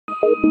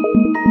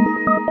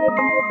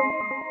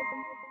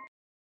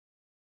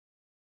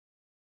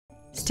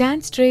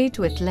Stand straight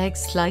with legs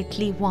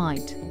slightly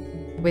wide.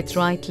 With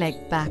right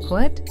leg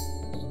backward,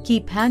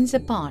 keep hands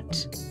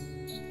apart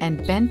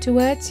and bend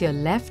towards your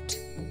left,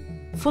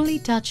 fully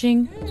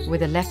touching with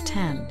the left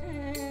hand.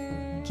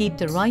 Keep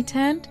the right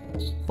hand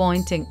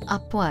pointing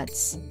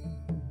upwards.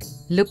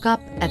 Look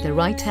up at the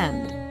right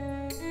hand.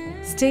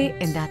 Stay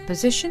in that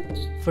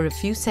position for a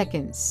few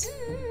seconds.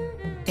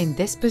 In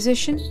this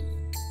position,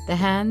 the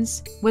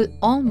hands will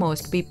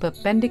almost be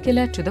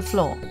perpendicular to the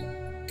floor.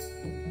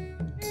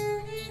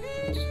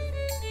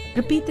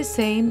 Repeat the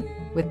same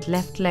with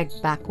left leg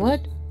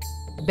backward,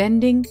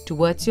 bending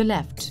towards your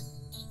left.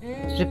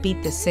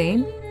 Repeat the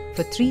same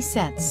for 3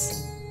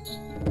 sets.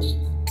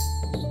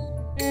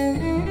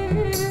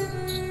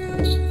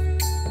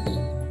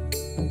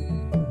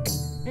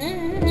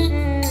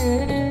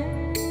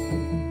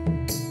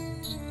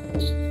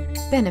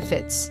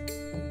 Benefits: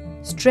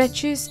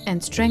 stretches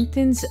and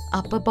strengthens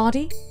upper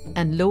body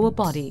and lower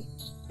body,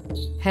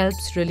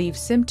 helps relieve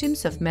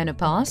symptoms of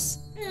menopause,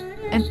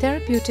 and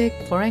therapeutic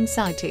for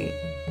anxiety.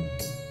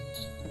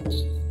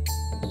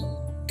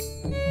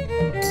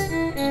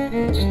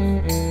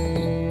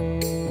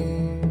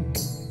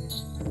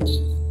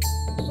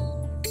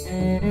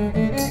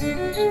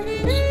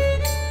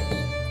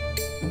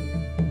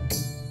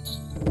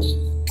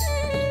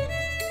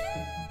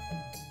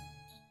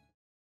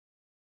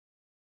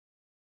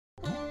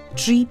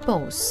 Tree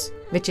pose,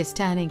 which is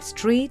standing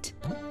straight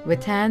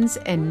with hands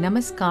in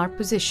Namaskar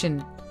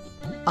position,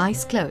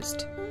 eyes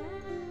closed.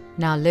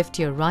 Now lift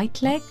your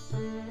right leg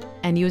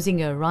and using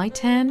your right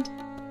hand,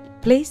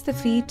 place the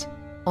feet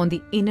on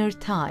the inner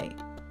thigh,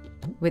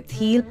 with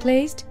heel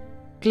placed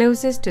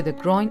closest to the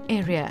groin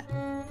area.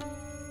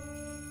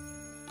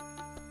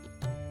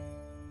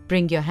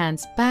 Bring your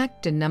hands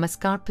back to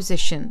Namaskar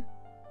position.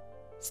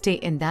 Stay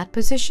in that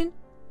position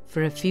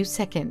for a few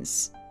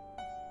seconds.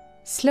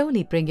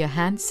 Slowly bring your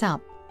hands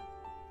up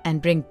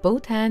and bring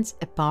both hands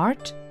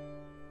apart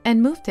and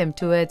move them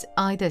towards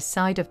either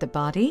side of the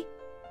body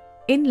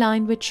in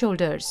line with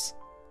shoulders,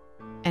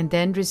 and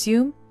then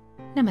resume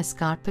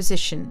Namaskar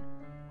position.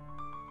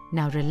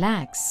 Now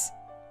relax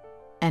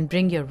and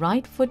bring your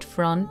right foot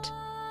front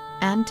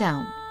and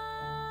down.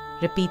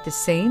 Repeat the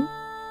same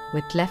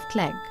with left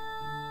leg.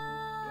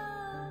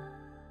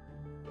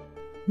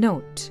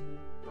 Note: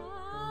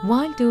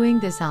 while doing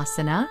this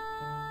asana,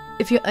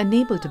 if you're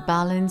unable to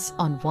balance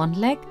on one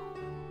leg,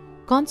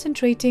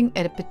 concentrating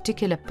at a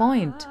particular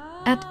point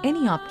at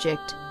any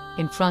object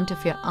in front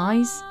of your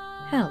eyes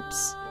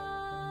helps.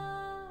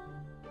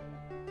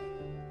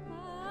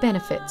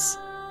 Benefits: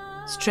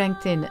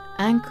 strengthen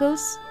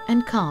ankles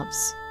and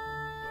calves,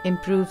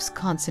 improves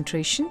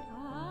concentration,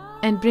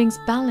 and brings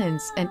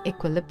balance and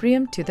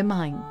equilibrium to the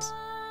mind.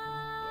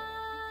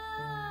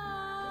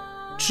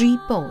 Tree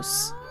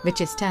pose,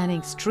 which is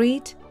standing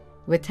straight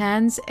with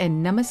hands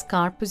in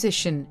Namaskar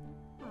position,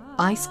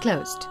 eyes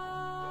closed.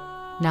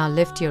 Now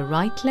lift your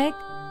right leg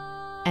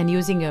and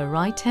using your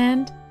right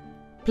hand,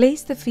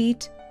 place the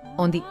feet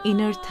on the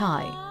inner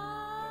thigh,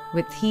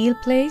 with heel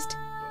placed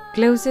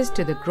closest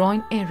to the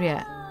groin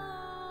area.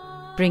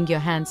 Bring your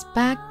hands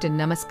back to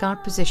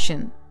Namaskar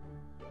position.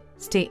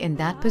 Stay in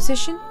that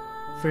position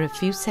for a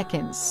few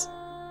seconds.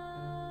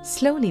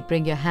 Slowly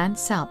bring your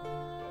hands up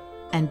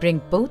and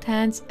bring both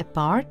hands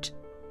apart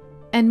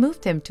and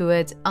move them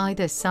towards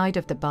either side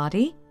of the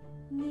body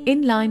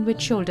in line with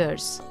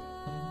shoulders,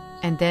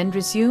 and then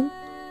resume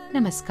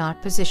Namaskar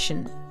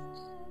position.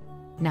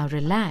 Now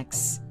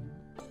relax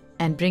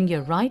and bring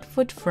your right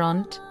foot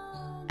front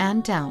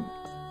and down.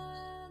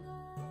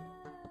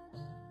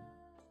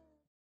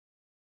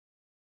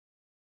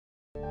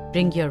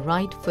 Bring your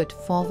right foot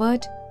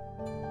forward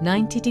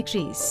 90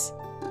 degrees.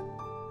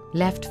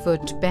 Left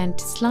foot bent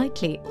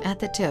slightly at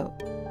the toe.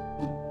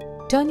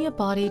 Turn your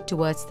body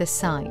towards the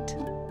side.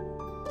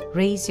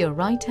 Raise your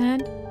right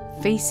hand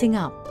facing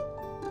up.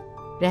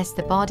 Rest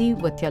the body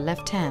with your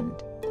left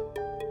hand.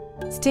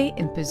 Stay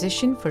in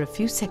position for a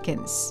few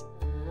seconds.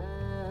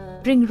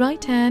 Bring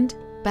right hand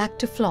back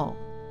to floor.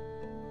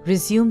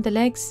 Resume the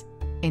legs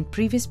in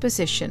previous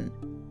position.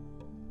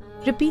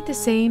 Repeat the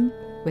same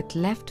with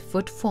left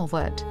foot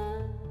forward.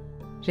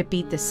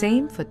 Repeat the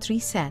same for 3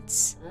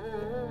 sets.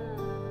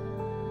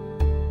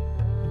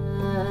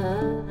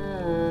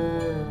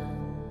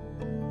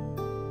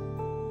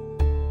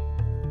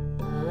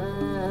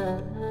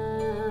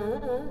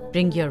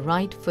 Bring your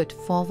right foot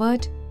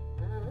forward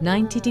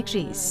 90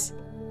 degrees.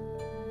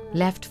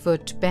 Left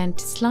foot bent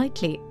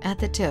slightly at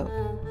the toe.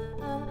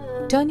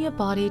 Turn your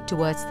body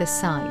towards the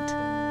side.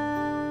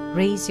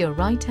 Raise your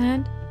right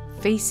hand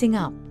facing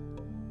up.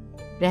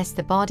 Rest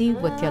the body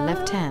with your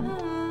left hand.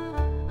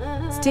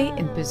 Stay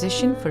in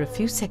position for a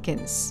few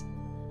seconds.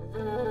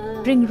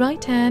 Bring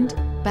right hand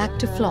back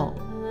to floor.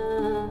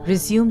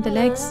 Resume the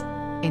legs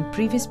in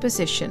previous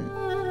position.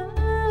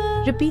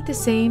 Repeat the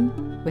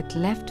same with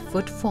left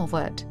foot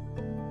forward.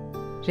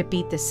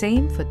 Repeat the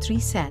same for 3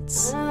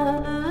 sets.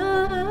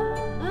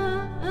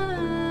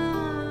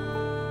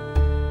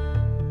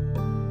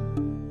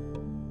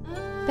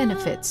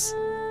 Benefits: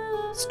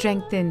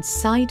 strengthen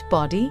side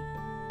body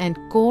and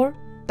core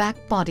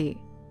back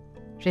body,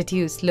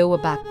 reduce lower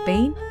back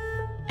pain,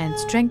 and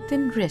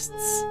strengthen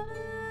wrists.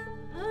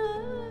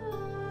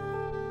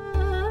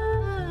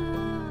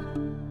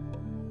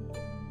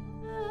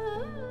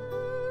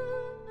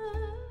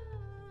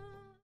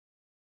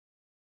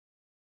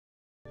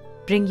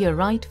 Bring your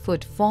right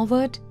foot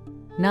forward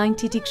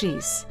 90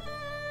 degrees.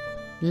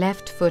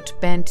 Left foot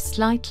bent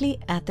slightly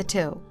at the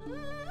toe.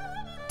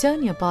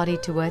 Turn your body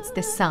towards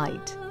the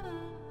side.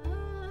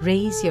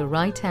 Raise your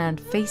right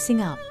hand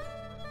facing up.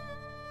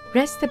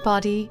 Rest the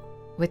body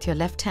with your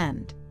left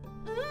hand.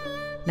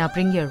 Now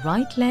bring your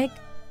right leg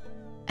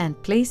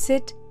and place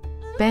it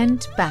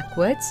bent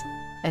backwards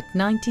at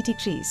 90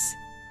 degrees.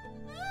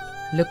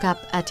 Look up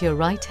at your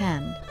right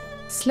hand.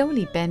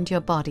 Slowly bend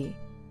your body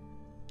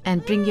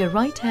and bring your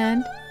right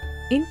hand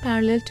in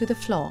parallel to the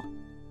floor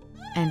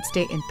and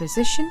stay in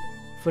position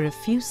for a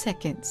few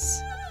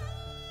seconds.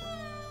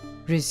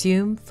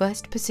 Resume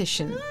first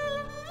position.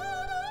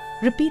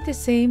 Repeat the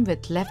same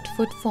with left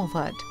foot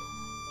forward.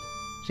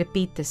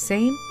 Repeat the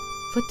same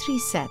for 3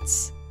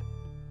 sets.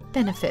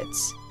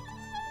 Benefits: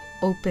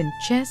 open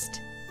chest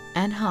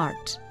and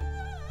heart,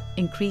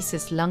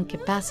 increases lung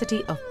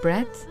capacity of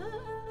breath,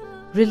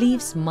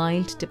 relieves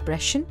mild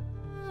depression,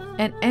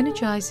 and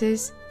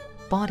energizes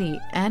body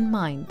and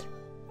mind.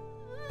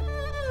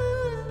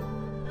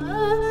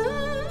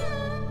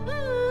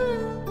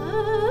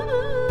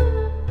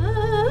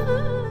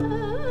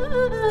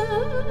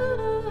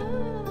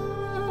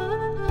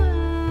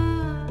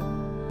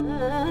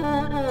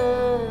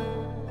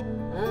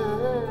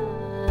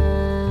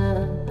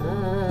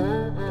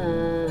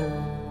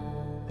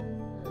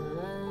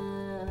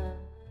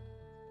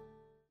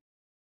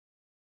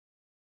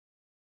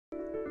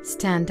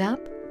 Stand up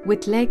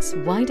with legs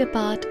wide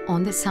apart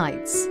on the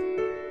sides.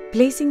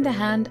 Placing the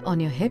hand on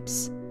your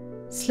hips,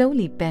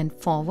 slowly bend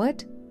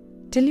forward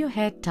till your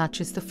head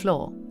touches the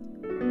floor.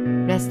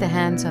 Rest the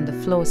hands on the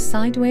floor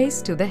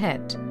sideways to the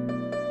head.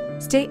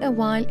 Stay a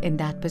while in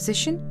that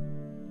position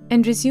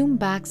and resume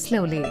back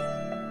slowly.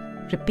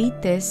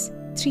 Repeat this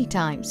 3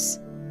 times.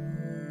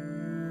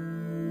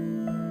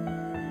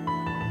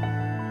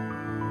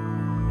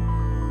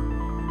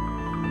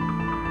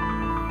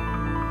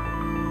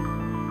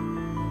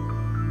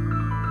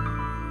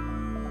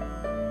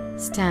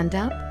 Stand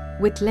up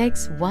with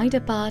legs wide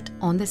apart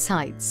on the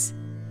sides.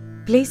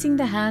 Placing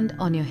the hand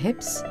on your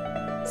hips,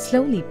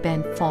 slowly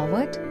bend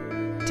forward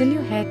till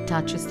your head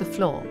touches the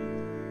floor.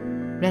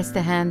 Rest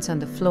the hands on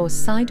the floor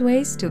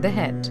sideways to the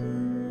head.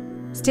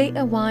 Stay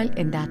a while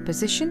in that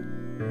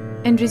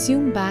position and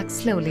resume back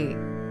slowly.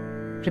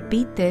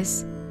 Repeat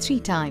this 3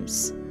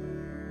 times.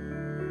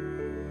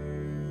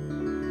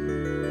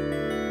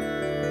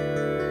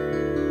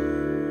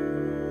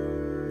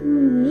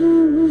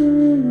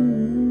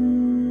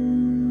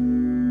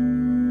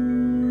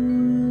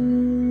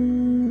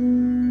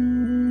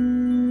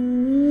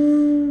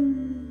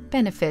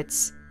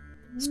 Benefits: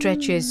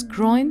 stretches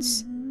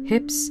groins,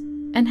 hips,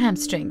 and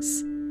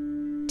hamstrings,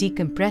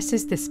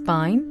 decompresses the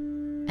spine,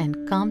 and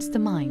calms the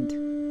mind.